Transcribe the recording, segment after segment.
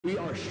We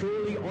are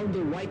surely on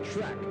the right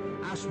track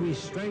as we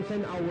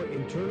strengthen our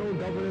internal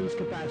governance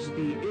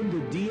capacity in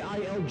the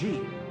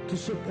DILG to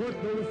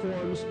support the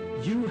reforms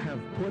you have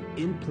put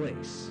in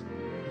place.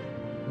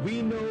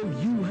 We know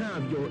you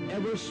have your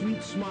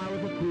ever-sweet smile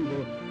of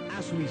approval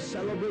as we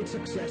celebrate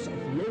success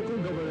of local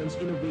governance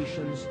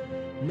innovations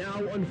now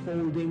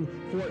unfolding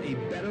for a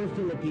better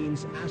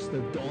Philippines as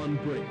the dawn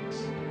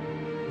breaks.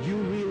 You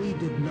really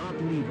did not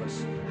leave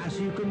us as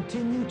you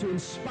continue to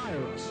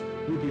inspire us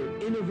with your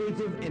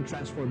innovative and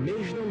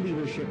transformational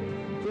leadership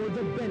for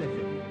the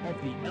benefit of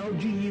the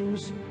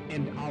LGUs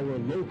and our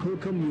local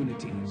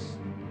communities.